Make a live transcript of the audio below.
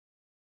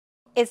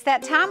It's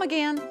that time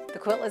again. The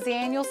Quilt Lizzy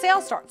Annual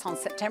Sale starts on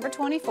September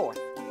 24th.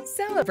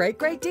 Celebrate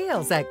great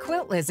deals at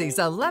Quilt Lizzy's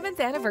 11th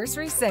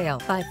anniversary sale.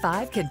 Buy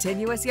 5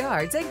 continuous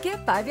yards and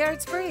get 5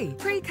 yards free.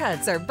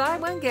 Pre-cuts are buy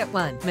one, get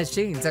one.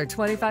 Machines are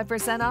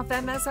 25% off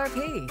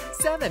MSRP.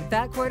 7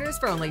 back quarters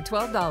for only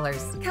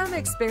 $12. Come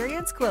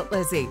experience Quilt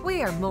Lizzy.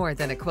 We are more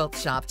than a quilt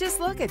shop. Just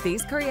look at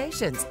these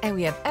creations, and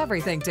we have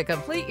everything to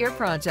complete your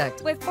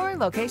project with 4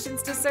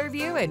 locations to serve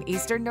you in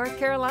Eastern North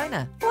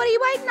Carolina. What are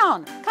you waiting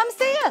on? Come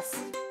see us.